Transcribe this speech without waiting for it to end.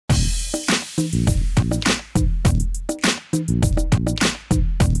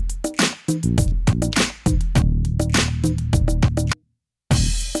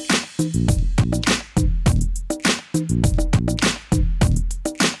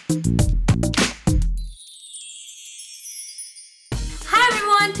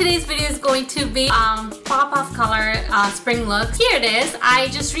going to be pop-off color spring look. Here it is. I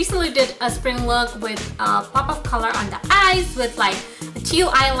just recently did a spring look with pop-off color on the eyes with like a teal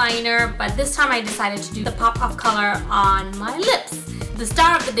eyeliner, but this time I decided to do the pop-off color on my lips. The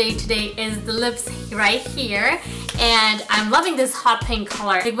star of the day today is the lips right here, and I'm loving this hot pink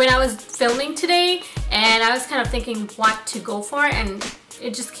color. Like when I was filming today and I was kind of thinking what to go for, and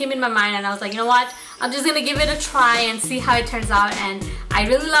it just came in my mind and I was like, you know what, I'm just gonna give it a try and see how it turns out, and I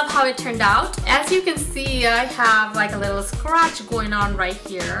really love how it turned out. As you can see, I have like a little scratch going on right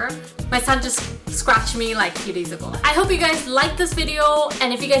here. My son just scratched me like a few days ago. I hope you guys like this video,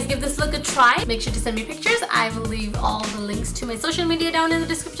 and if you guys give this look a try, make sure to send me pictures. I will leave all the links to my social media down in the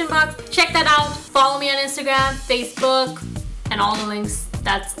description box. Check that out. Follow me on Instagram, Facebook, and all the links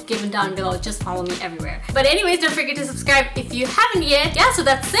that's given down below. Just follow me everywhere. But anyways, don't forget to subscribe if you haven't yet. Yeah, so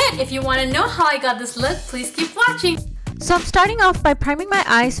that's it. If you want to know how I got this look, please keep watching. So I'm starting off by priming my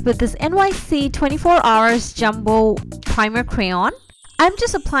eyes with this NYC 24 Hours Jumbo Primer Crayon. I'm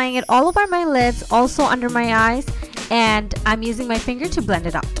just applying it all over my lids, also under my eyes, and I'm using my finger to blend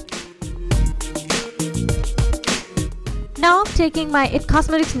it out. Now I'm taking my IT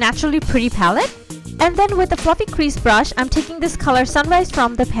Cosmetics Naturally Pretty palette, and then with a fluffy crease brush, I'm taking this color Sunrise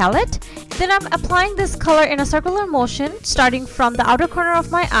from the palette. Then I'm applying this color in a circular motion, starting from the outer corner of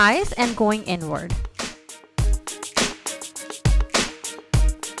my eyes and going inward.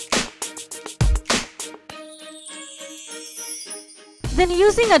 Then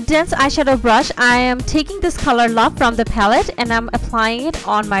using a dense eyeshadow brush, I am taking this color Love from the palette and I'm applying it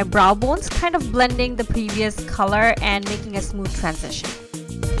on my brow bones, kind of blending the previous color and making a smooth transition.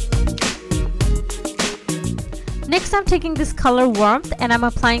 Next, I'm taking this color Warmth and I'm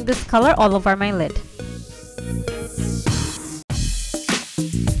applying this color all over my lid.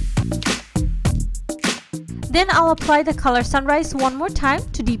 Then I'll apply the color Sunrise one more time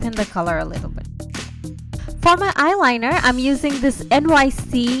to deepen the color a little bit. For my eyeliner, I'm using this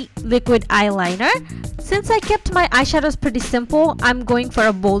NYC liquid eyeliner. Since I kept my eyeshadows pretty simple, I'm going for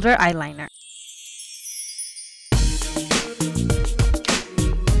a bolder eyeliner.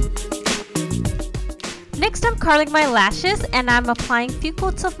 Next, I'm curling my lashes and I'm applying few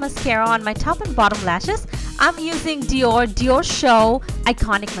coats of mascara on my top and bottom lashes. I'm using Dior Show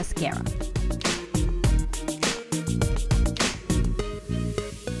Iconic Mascara.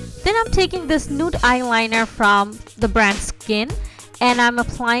 Then I'm taking this nude eyeliner from the brand Skin and I'm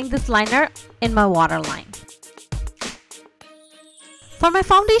applying this liner in my waterline. For my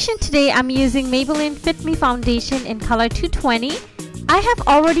foundation today, I'm using Maybelline Fit Me foundation in color 220. I have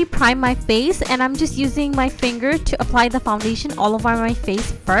already primed my face and I'm just using my finger to apply the foundation all over my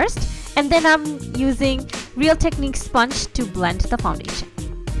face first, and then I'm using Real Technique sponge to blend the foundation.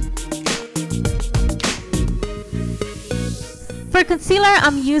 For concealer,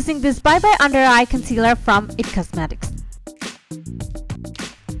 I'm using this Bye Bye Under Eye Concealer from IT Cosmetics.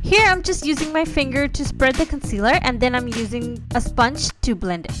 Here, I'm just using my finger to spread the concealer and then I'm using a sponge to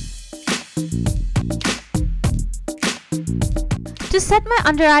blend it. To set my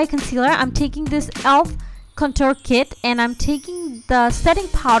under eye concealer, I'm taking this e.l.f. contour kit and I'm taking the setting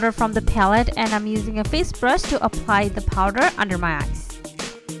powder from the palette and I'm using a face brush to apply the powder under my eyes.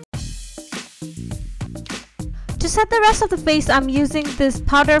 To set the rest of the face, I'm using this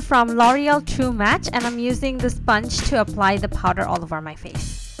powder from Loreal True Match and I'm using the sponge to apply the powder all over my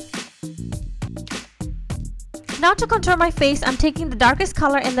face. Now to contour my face, I'm taking the darkest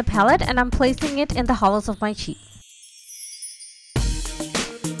color in the palette and I'm placing it in the hollows of my cheek.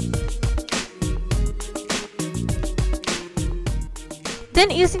 Then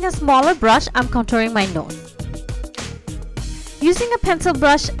using a smaller brush, I'm contouring my nose. Using a pencil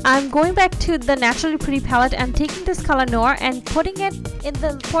brush, I'm going back to the Naturally Pretty palette and taking this color Noir and putting it in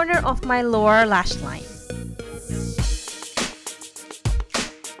the corner of my lower lash line.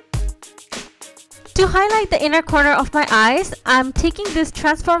 To highlight the inner corner of my eyes, I'm taking this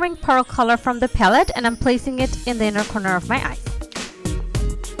Transforming Pearl color from the palette and I'm placing it in the inner corner of my eyes.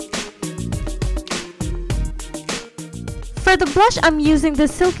 For the blush, I'm using the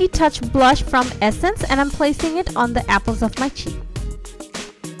Silky Touch blush from Essence and I'm placing it on the apples of my cheek.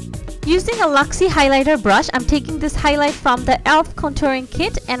 Using a Luxie highlighter brush, I'm taking this highlight from the e.l.f. contouring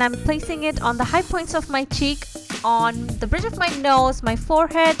kit and I'm placing it on the high points of my cheek, on the bridge of my nose, my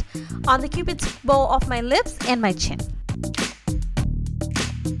forehead, on the cupid's bow of my lips, and my chin.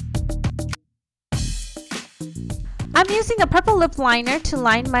 I'm using a purple lip liner to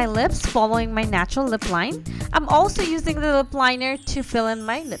line my lips following my natural lip line. I'm also using the lip liner to fill in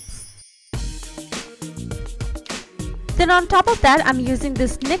my lips. Then on top of that, I'm using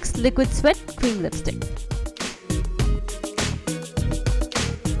this NYX Liquid Sweat Cream Lipstick.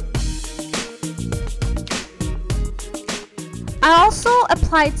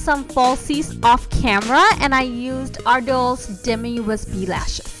 applied some falsies off camera and I used Ardel's Demi Wispe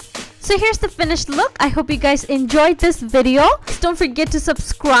lashes. So here's the finished look. I hope you guys enjoyed this video. Don't forget to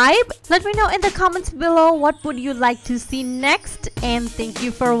subscribe. Let me know in the comments below what would you like to see next. And thank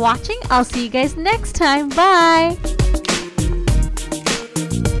you for watching. I'll see you guys next time. Bye!